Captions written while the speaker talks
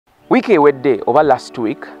Wiki ewedde oba last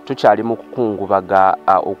week tukyali mu kukungubaga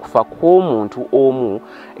okufa kw'omuntu omu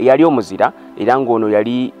yali omuzira era ng'ono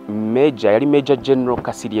yali Major General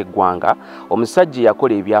Kasirye Gwanga, omusajja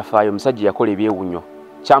yakola ebyafaayo, omusajja yakola ebyewunyo.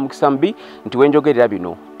 Kyamukisa mbi nti wenjogerera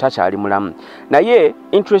bino takyali mulamu. Naye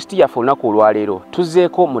interest yaffe olunaku olwaleero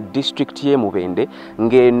tuzeeko mu district y'e Mubende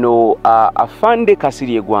ng'eno afande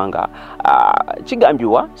Kasirye Gwanga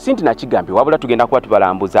kigambibwa sinti na kigambibwa wabula tugenda kuba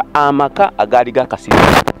tubalambuza amaka agaali ga Kasirye.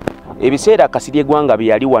 Ebiseera Kasirye Gwanga bye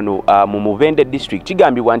yali wano mu Mubende district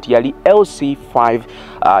kigambibwa nti yali LC5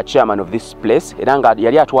 chairman of this place era nga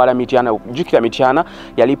yali atwala Mityana, jukira Mityana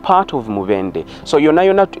yali part of Mubende. So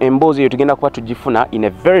yona emboozi eyo tugenda kuba tugifuna in a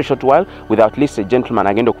very short while without least a gentleman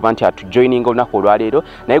agenda okuba nti atujoininga olunaku olwaleero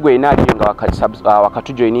naye gwe yina aliyo nga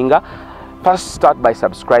wakatujoininga. First start by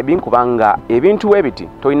subscribing kubanga ebintu ebiti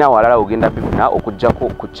toyina walala ogenda bifuna okujjako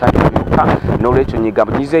ku channel yokka n'olwekyo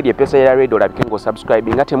nyize eri epesa ya radio olabike ngo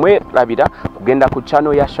subscribing ate mwerabira kugenda ku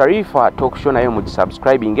channel ya Sharifa talk show nayo mu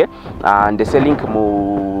subscribing ndese link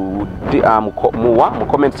mu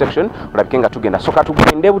comment section olabike nga tugenda soka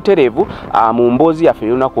tugende buterevu mu mboozi yaffe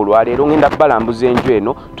y'olunaku olwaleero ngenda balambuza enju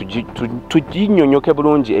eno tuginyonyoke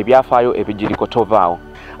bulungi ebyafaayo ebigiriko tovaawo.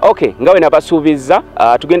 Okay, ngawe nabasuubiza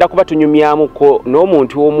tugenda kuba tunyumyamuko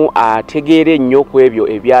n'omuntu omu ategeere nnyo ku ebyo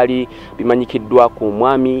ebyali bimanyikiddwa ku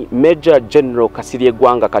mwami Major General Kasirye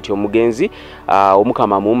Gwanga kati omugenzi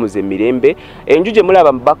omukama muumuze mirembe. Enju gye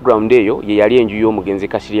mulaba mu background eyo ye yali enju y'omugenzi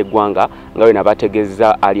Kasirye Gwanga ngawe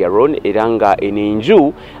nabategeeza earlier on era nga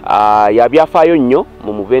enju yabyafaayo nnyo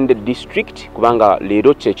mu Mubende district kubanga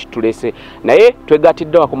leero kye kitulese naye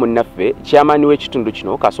twegattiddwako munnaffe chairman w'ekitundu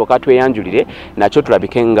kino kasooka tweyanjulire nakyo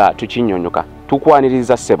tulabike nga tukinyonyoka.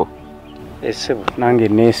 Tukwaniriza ssebo. Essebo nange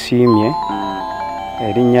neesiimye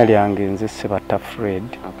erinnya lyange nze Sebatta Fred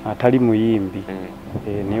atali muyimbi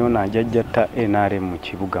niyo najjajjatta NRM mu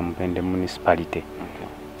kibuga Mubende municipality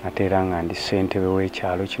ate era nga ndi ssentebe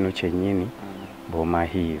w'ekyalo kino kyennyini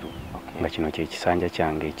Bomahiiru nga kino kye kisanja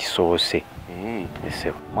kyange ekisoose.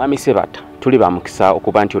 Essebo Mwami Sebatta tuli bamukisa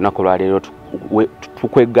okuba nti olunaku lwaleero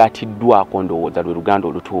tukwegaatiddwako ndowooza lwe luganda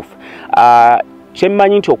olutuufu.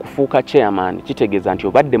 Kyemmanyi nti okufuuka chairman kitegeeza nti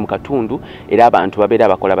obadde mu katundu era abantu babeera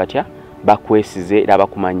bakola batya bakwesize era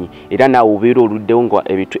bakumanyi era naawe obeera oluddewo nga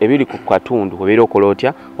ebiri ku katundu obeera okola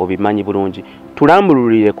otya obimanyi bulungi.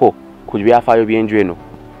 Tulambululireko ku byafaayo by'enju eno.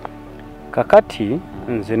 Kakati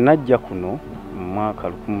nze najja kuno mu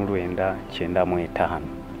mwaka 1995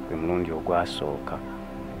 gwe mulundi ogwasooka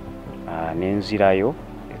nenzirayo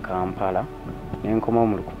e Kampala nenkoma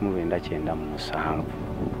mu 1997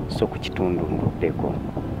 so ku kitundu mbuddeko.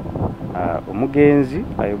 Omugenzi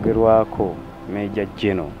ayogerwako Major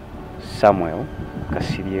General Samuel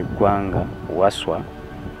Kasirye Gwanga Waswa.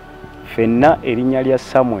 Fenna erinnya lya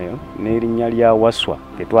Samuel n'erinnya lya Waswa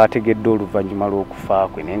tetwategedde oluvannyuma lw'okufa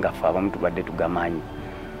kwe naye nga ffe abamu tubadde tugamanyi.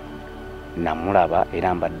 Namulaba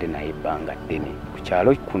era mbadde naye ebbanga ddene ku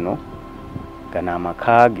kyalo kuno gano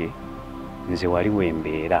amaka ge nze wali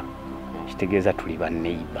wembeera kitegeeza tuli ba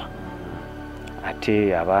neighbor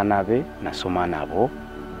ate abaana be nasoma nabo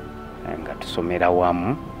nga tusomera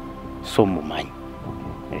wamu so mumanyi.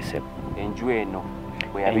 Enju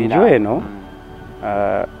eno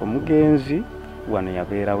omugenzi wano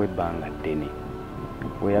yabeerawo ebbanga ddene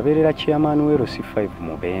we yabeerera chairman we LC5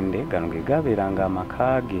 Mubende gano ge gabeeranga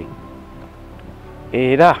amaka ge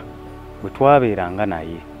era bwe twabeeranga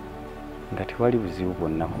naye nga tewali buzibu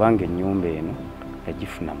bwonna kubanga ennyumba eno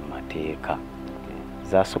yagifuna mu mateeka.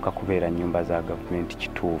 Zasooka kubeera nnyumba za gavumenti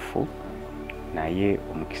kituufu naye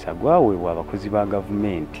omukisa gwaweebwa abakozi ba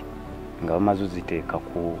gavumenti nga bamaze ziteeka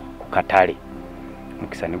ku katale.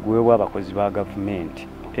 Omukisa ne guweebwa abakozi ba gavumenti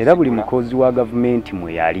era buli mukozi wa gavumenti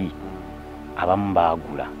mwe yali abamu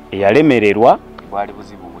baagula eyalemererwa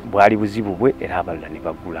bwali buzibu bwe era abalala ne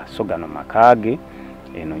bagula. So gano makaage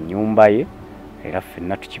eno nnyumba ye era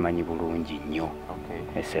ffenna tukimanyi bulungi nnyo.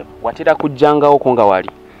 Essebo watera kujjangawo ko nga wali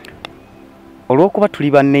olw'okuba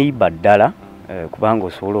tuli ba neighbor ddala kubanga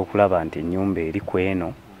osobola okulaba nti ennyumba eri ku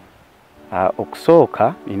eno.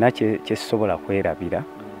 Okusooka nina kyesobola kwerabira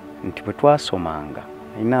nti bwe twasomanga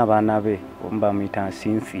nina abaana be omu bamuyita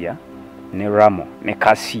Cynthia ne Ramo ne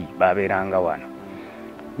Kasi babeeranga wano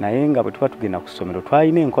naye nga bwe tuba tugenda ku ssomero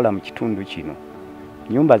twalina enkola mu kitundu kino.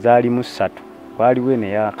 Nnyumba zaalimu 3 waliwo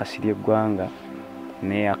neya Kasirye Gwanga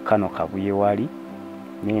neya Kano Kabuye wali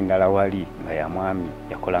n'endala wali nga ya mwami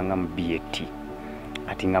yakolanga mu BAT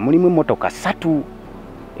ati nga mulimu emmotoka 3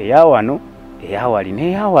 eya wano eya wali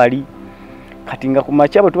n'eya wali. Kati nga ku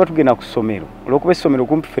makya bwe tuba tugenda ku ssomero olw'okuba essomero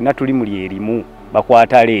kumpi ffenna tuli muli erimu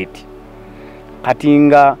bakwata leeti kati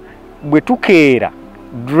nga bwe tukeera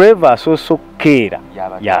driver asoose okkeera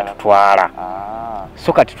yatutwala.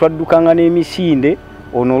 So kati twaddukanga n'emisinde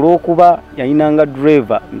ono olw'okuba yayinanga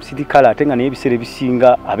driver musirikale ate nga n'ebiseera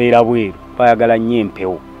ebisinga abeera bweru bayagala nnyo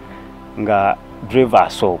empewo nga driver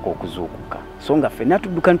asooka okuzuukuka. So nga ffenna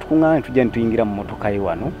tudduka nitukuŋŋaana ne tujja ne tuyingira mu mmotoka ye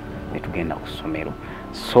wano ne tugenda ku ssomero.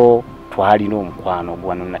 So twalina omukwano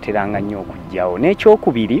gwano nateranga nnyo okujjawo.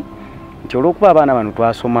 N'ekyokubiri nti olw'okuba abaana bano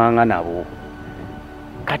twasomanga nabo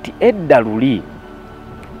kati edda luli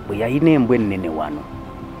bwe yalina embwa ennene wano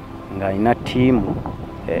ng'alina ttiimu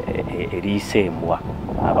eriisa embwa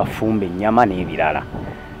abafumba ennyama n'ebirala.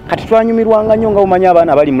 Kati twanyumirwanga nnyo nga bumanyi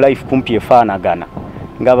abaana bali mu life kumpi efaanagana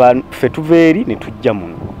nga ffe tuva eri ne tujja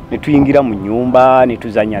muno ne tuyingira mu nnyumba ne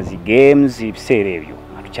tuzanya zi games ebiseera ebyo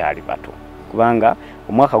nga tukyali bato kubanga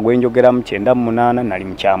omwaka gwenjogeramu 98 nali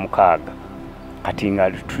mu kyamukaaga. Kati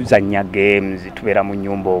nga tuzanya games tubeera mu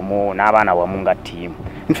nnyumba omwo n'abaana wamu nga ttiimu.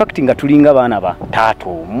 In fact nga tulinga baana ba taata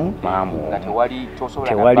omu maamu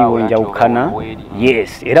tewaliwo njawukana.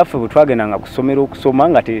 Yes, era ffe bwe twagendanga ku ssomero okusoma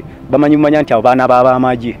nga bamanya nti abo baana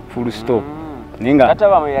b'abamagye full stop. Nenga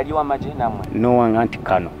no wanga nti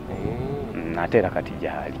kano ate era kati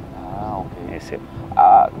gyali.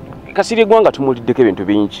 Kasirye Gwanga tumuliddeko ebintu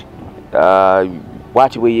bingi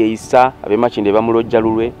bwati bwe yeeyisa ab'Emakinde bamulojja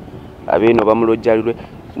lulwe abeeno bamulojja lulwe.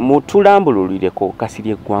 Mutulambululireko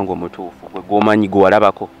Kasirye Gwanga omutuufu gwe gw'omanyi gwe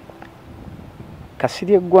walabako.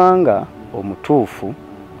 Kasirye Gwanga omutuufu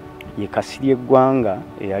ye Kasirye Gwanga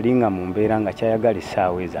eyali nga mu mbeera nga kyayagala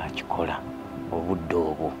essaawa ezo akikola obudde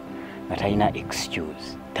obwo nga talina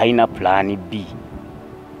excuse talina plan B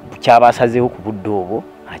kyaba asazeewo ku budde obwo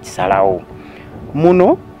akisalawo.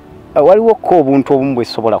 Muno waliwo ko obuntu obumu bwe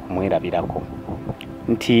sobola kumwerabirako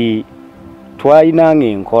nti twayinanga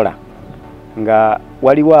enkola nga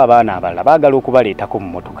waliwo abaana abalala baagala okubaleetako mu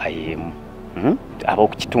mmotoka y'emu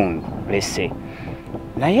ab'okukitundu lese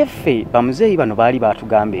naye ffe bamuzeeyi bano baali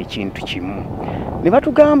baatugamba ekintu kimu ne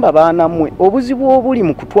batugamba baana mmwe obuzibu obuli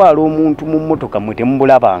mu kutwala omuntu mu mmotoka mmwe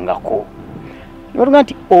temubulabangako. Ne batugamba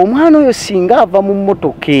nti omwana oyo singa ava mu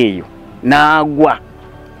mmotoka eyo n'agwa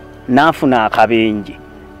n'afuna akabenje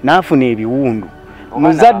n'afuna ebiwundu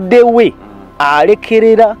muzadde we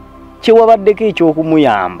alekerera kyewabaddeko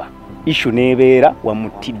ekyokumuyamba issue nebeera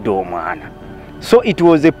wamutidde omwana. So it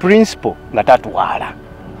was a principle nga tatwala.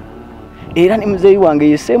 Era ne muzeeyi wange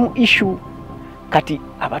yeseemu issue kati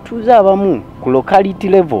abatuuze abamu ku locality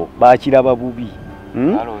level baakiraba bubi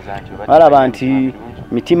balaba nti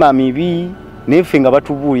mitima mibi neffe nga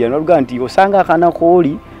batubuulira noluga nti osanga akaana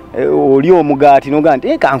kooli oli omugaati noga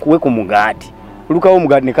nti kankuwe ku mugaati olukawo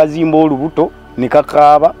omugaati ne kazimba olubuto ne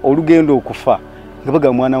kakaaba olugenda okufa nga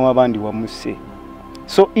baga mwana w'abandi wamuse.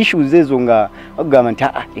 So issues ezo nga bagamba nti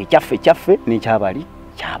ekyaffe n'ekyabali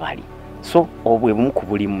kyabali. So obwe bumu ku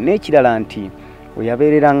bulimu n'ekirala nti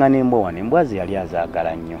oyabeereranga n'embwa wano embwa ze yali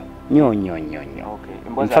azaagala nnyo.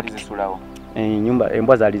 Embwa zaali zisulawo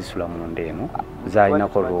embwa zaali zisula mu ndeeno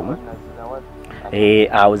zaalinako lwomu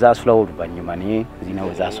awo zaasulawo oluvannyuma naye zirina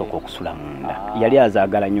we zaasooka okusula munda. Yali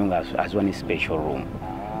azaagala nnyo nga aziwa ne special room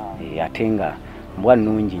ate nga mbwa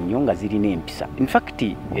nnungi nnyo nga zirina empisa. In fact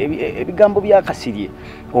ebigambo bya Kasirye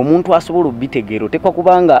omuntu asobola obitegeera otekwa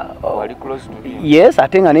kubanga yes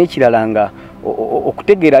ate nga n'ekirala nga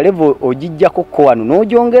okutegeera level ogijjako ko wano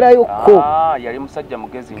n'ogyongerayo ko. Yali musajja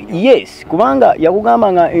mugezi nnyo. Yes kubanga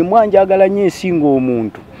yakugamba nga embwa njagala nnyo esinga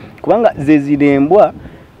omuntu kubanga zezira embwa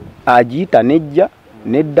agiyita nejja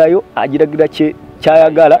neddayo agiragira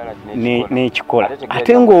kyayagala n'ekikola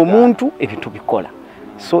ate ng'omuntu ebintu bikola.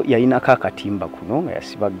 So yayinako akatimba kuno nga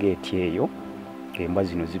yasiba geeti eyo embwa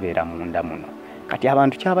zino zibeera munda muno. Kati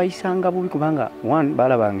abantu kyabayisanga bubi kubanga one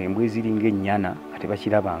balabanga embwa eziringa ennyana ate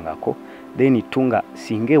bakirabangako then tunga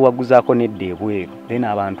singa ewaguzaako nedda ebweru then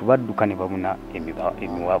abantu badduka ne babuna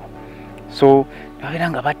emiwabo. So babeera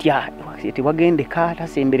nga batya tewagendeka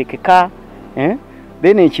tasemberekeka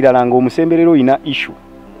then ekirala nga omusemberero oyina issue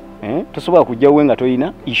tosobola kujjawe nga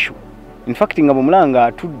toyina issue. In fact nga bwomulanga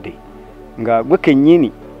atudde nga gwe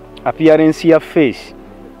kennyini appearance ya face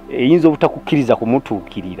eyinza obutakukkiriza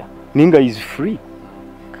kumutuukirira ninga is free.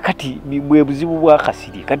 Kati bwe buzibu bwa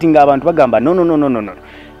Kasirye kati nga abantu bagamba no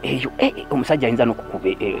eyo omusajja ayinza n'okukuba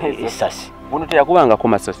essasi. Buno teyakubangako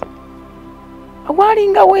masasi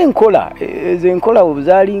walingawo enkola enkola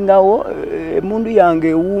obuzaalingawo emundu yange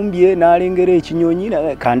ewumbye n'alengera ekinyonyi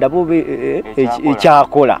kandabo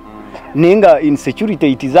ekyakola naye nga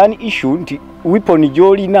insecurity it is an issue nti weapon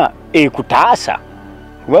gy'olina ekutaasa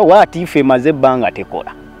waatiife emaze ebbanga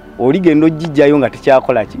tekola oligenda ogijjayo nga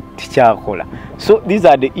tekyakola. So these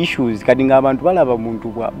are the issues kati nga abantu balaba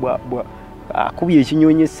muntu akubye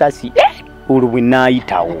ekinyonyi essasi olwo bwe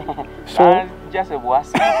naayitawo. So just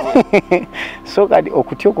bwasi so kati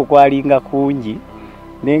okutyoko kwalinga kungi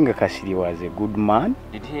nenga Kasirye was a good man.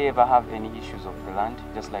 Did he ever have any issues of the land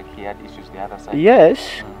just like he had issues the other side?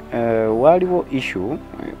 Yes, waliwo issue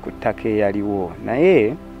ku ttaka eyaliwo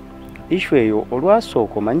naye issue eyo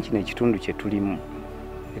olwasooka omanyi kino ekitundu kye tulimu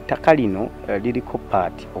ettaka lino liriko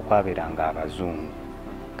part okwabeeranga abazungu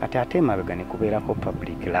kati ate emabega ne kubeerako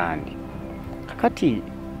public land. Kakati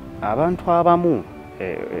abantu abamu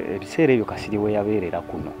ebiseera ebyo Kasirye we yabeerera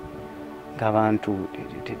kuno ng'abantu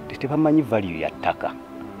tebamanyi value ya ttaka.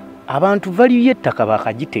 Abantu value y'ettaka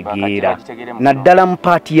bakagitegeera naddala mu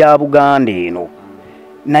paati ya Buganda eno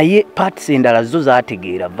naye paati endala zo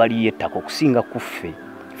zaategeera value y'ettaka okusinga ku ffe.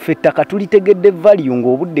 Ffe ettaka tulitegedde value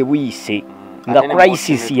ng'obudde buyise nga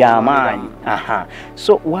crisis y'amaanyi.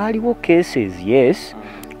 So waliwo cases yes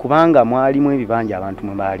kubanga mwalimu ebibanja abantu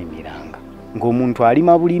mwe baalimiranga ng'omuntu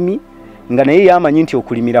alima bulimi nga naye yamanyi nti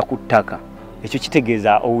okulimira ku ttaka ekyo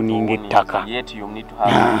kitegeeza owuninga ettaka.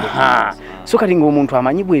 So kati ng'omuntu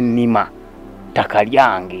amanyi bwe nnima ttaka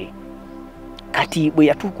lyange kati bwe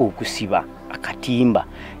yatuuka okusiba akatimba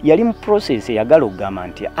yali mu process eyagala okugamba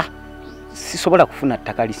nti sisobola kufuna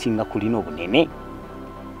ttaka lisinga kulina obunene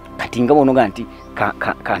kati nga bonoga nti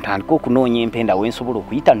kantandika okunoonya empenda wensobola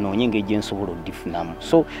okuyita nnoonye engeri gye nsobola odifunamu.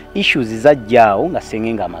 So issues zajjaawo nga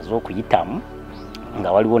senge nga amaze okuyitamu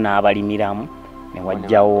nga waliwo n'abalimiramu ne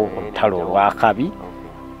wajjawo olutalo olwakabi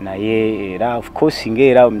naye era of course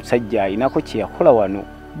ng'era omusajja alinako kye yakola wano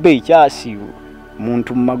be ekyasi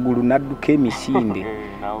muntu mu magulu n'adduka emisinde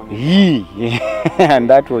and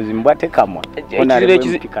that was Mbwatekamwa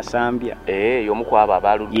Kasambya y'omu ku abo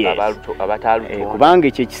abataaluto kubanga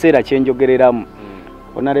ekyo ekiseera kye njogereramu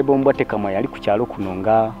Honorable Mbwatekamwa yali ku kyalo kuno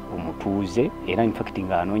nga omutuuze era in fact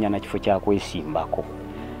nga anoonya na kifo kya kwesimbako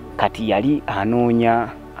kati yali anoonya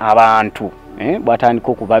abantu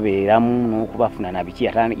bw'atandika okubabeeramu n'okubafuna na biki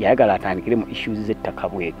yayagala atandikire mu issues z'ettaka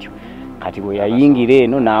bwetyo kati bwe yayingira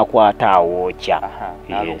eno n'akwata awookya.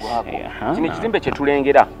 Kino ekizimbe kye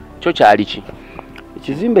tulengera kyo kyali ki?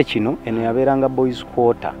 Ekizimbe kino eno yabeeranga boys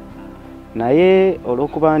quarter naye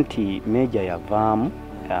olw'okuba nti meja yavaamu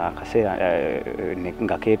akaseera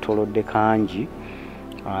nga keetoolodde kangi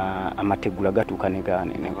amategula gatuuka ne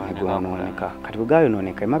gayonooneka kati bwe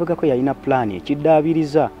gayonooneka emabegako yalina pulaani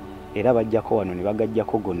ekiddaabiriza era bajjako wano ne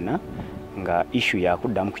bagajjako gonna nga issue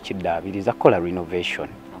yakuddamu kukiddaabiriza kola renovation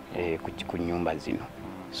ku nnyumba zino.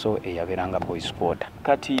 So eyabeeranga boys quarter.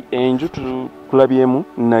 Kati enju tulabyemu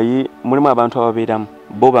naye mulimu abantu ababeeramu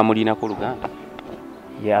bo bamulinako Luganda?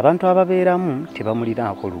 Abantu ababeeramu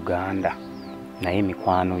tebamulinako Luganda naye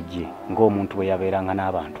mikwano gye ng'omuntu bwe yabeeranga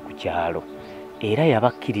n'abantu ku kyalo era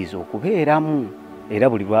yabakkiriza okubeeramu era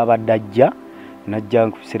buli lwabadde ajja najja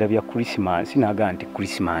ku biseera bya Christmas n'agamba nti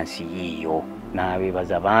Christmas yiiyo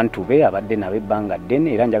n'abeebaza abantu be abadde nabo ebbanga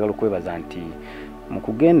ddene era njagala okwebaza nti mu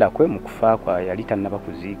kugenda kwe mu kufa kwa yali tannaba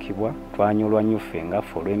kuziikibwa twanyolwa nnyo ffe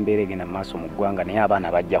ngaffe olw'embeera egenda mu maaso mu ggwanga naye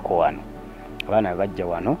abaana bajjako wano abaana bajja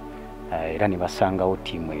wano era ne basangawo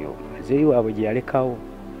ttiimu eyo muzeeyi waabwe gye yalekawo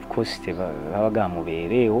of course tebabaga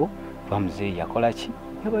mubeereewo kuba muzeeyi yakola ki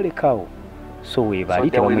yabalekawo. So we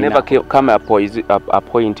bali so will never come a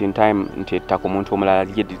point in time nti ettaka omuntu omulala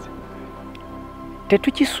lyedize?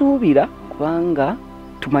 Tetukisuubira kubanga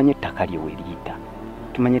tumanye ettaka lye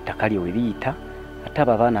we liyita ate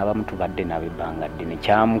abaana abamu tubadde nabo ebbanga ddene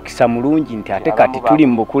kyamukisa mulungi nti ate kati tuli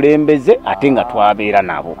mu bukulembeze ate nga twabeera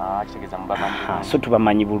nabo so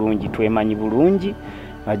tubamanyi bulungi twemanyi bulungi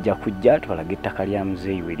bajja kujja tubalaga ettaka lya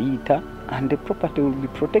muzeeyi we liyita and the property will be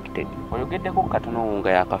protected. Oyogeddeko katono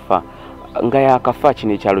nga yakafa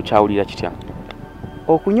kino ekyalo kyawulira kitya?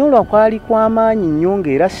 Okunyolwa kwali kw'amaanyi nnyo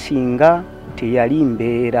ng'era singa teyali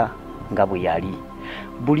mbeera nga bwe yali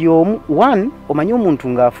buli omu omanyi omuntu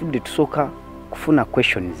ng'afudde tusooka kufuna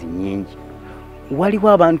questions nnyingi. Waliwo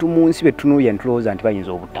abantu mu nsi be tunuuya ntulowooza nti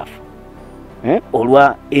bayinza obutafa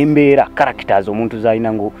olwa embeera characters omuntu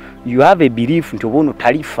z'alina ngo you have a belief nti oba ono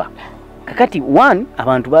talifa kakati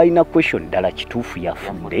abantu balina question ddala kituufu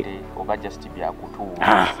yafudde oba just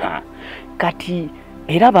byakutuusa kati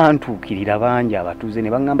era bantuukirira bangi abatuuze ne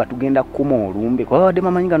bagamba tugenda kukuma olumbe kuba babadde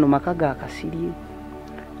bamanyi gano maka ga Kasirye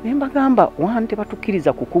ne mbagamba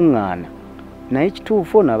tebatukkiriza kukuŋŋaana naye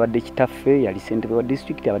kituufu ono abadde kitaffe yali ssentebe wa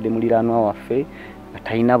district abadde muliraanwa waffe nga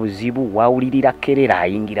talina buzibu wawulirira kerera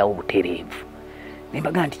ayingirawo butereevu ne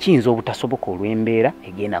mbagamba nti kiyinza obutasoboka olw'embeera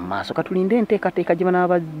egenda mu maaso katulinde enteekateeka gye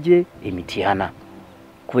banaaba bajje emityana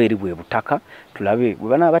kuba eri bwe butaka tulabe bwe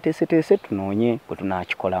banaaba bateeseteese tunoonye bwe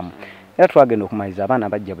tunaakikolamu era twagenda okumaliriza abaana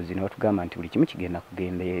bajja buzi ne batugamba nti buli kimu kigenda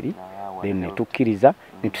kugenda eri then ne tukkiriza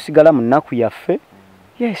ne tusigala mu nnaku yaffe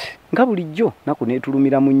yes nga bulijjo nnaku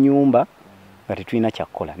neetulumira mu nnyumba kati tulina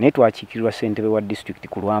kyakkola naye twakiikirirwa ssentebe wa district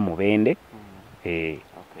ku lwa Mubende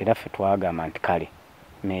era ffe twagamba nti kale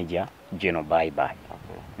Major General bye bye.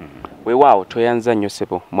 Weewaawo toyanza nnyo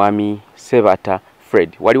ssebo mwami Sebata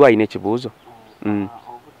Fred waliwo alina ekibuuzo?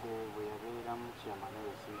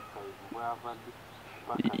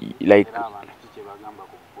 Like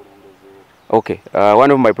okay,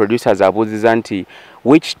 one of my producers abuuziza nti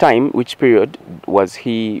which period was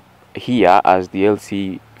he here as the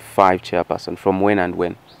LC5 chairperson, from when and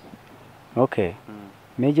when? Okay.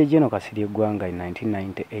 Major General Kasirye Gwanga in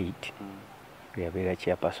 1998 yabeera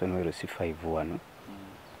chairperson wa LC5 wano.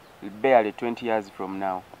 Barely 20 years from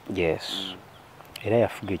now. Yes. Era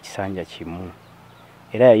yafuga ekisanja kimu.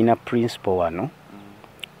 Era yalina principal wano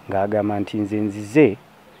ng'agamba nti nzize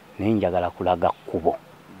naye njagala kulaga kkubo.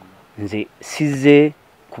 Nze size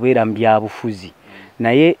kubeera mu byabufuzi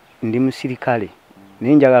naye ndi musirikale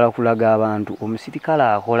naye njagala kulaga abantu omusirikale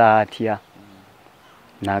akola atya.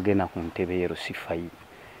 N'agenda ku ntebe ya LC5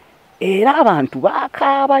 era abantu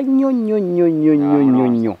bakaaba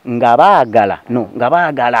nnyo nga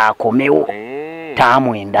baagala akomewo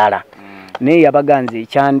taamu endala naye yabaganza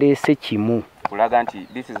ekyandeese kimu kulaga nti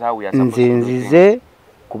this is how we are nze nzize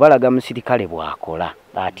kubalaga musirikale bw'akola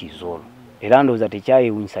that is all. Era ndowooza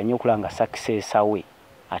tekyayewunyisa nnyo okulanga successor we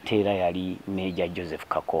ate era yali Major Joseph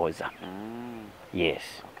Kakooza.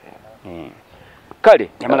 Yes. Kale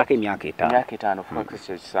yamalako emyaka 5 fuka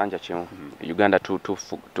kisanja kimu Uganda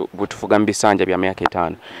butufuga mu bisanja bya myaka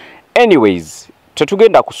 5. Anyways,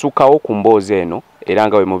 tetugenda kusukawo ku mboozi eno era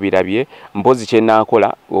nga we mubirabye mboozi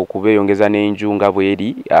kyenaakola okubeeyongeza n'enju nga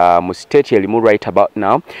bweri mu state elimu right about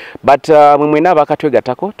now, but mwe naaba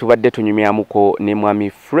akatwegatako tubadde tunyumyamuko ne mwami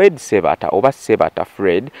Fred Sebata oba Sebata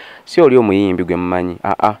Fred, si oli omuyimbi gwe mumanyi,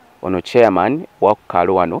 ono chairman wa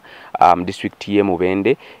Kalo wano district ye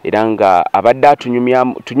Mubende era nga abadde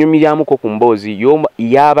tunyumyamuko ku mboozi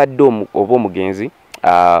yabadde oba omugenzi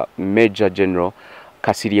Major General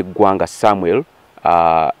Kasirye Gwanga Samuel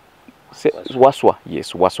Waswa,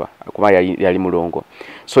 yes, Waswa kuba yali mulongo.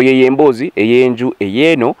 So ye emboozi ey'enju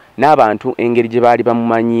eyeno n'abantu engeri gye baali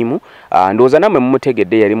bamumanyiimu, ndowooza namwe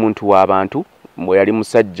mumutegedde yali muntu w'abantu, yali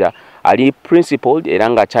musajja ali principled era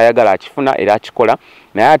nga kyayagala akifuna era akikola,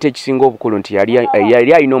 naye ate ekisinga obukulu nti yali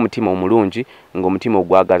alina omutima omulungi ng'omutima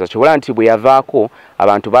ogwagaza kyobola nti bwe yavaako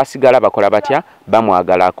abantu basigala bakola batya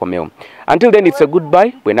bamwagala akomewo. Until then it's a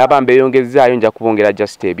goodbye. Bwe naaba mbeeyongezaayo nja kubongera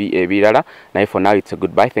just ebirala naye for now it's a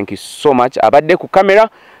goodbye. Thank you so much. Abadde ku kamera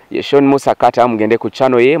ye Sean Musa Kata, mugende ku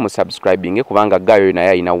channel ye mu subscribing kubanga gayo naye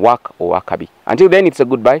alina work owakabi. Until then it's a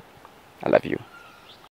goodbye. I love you.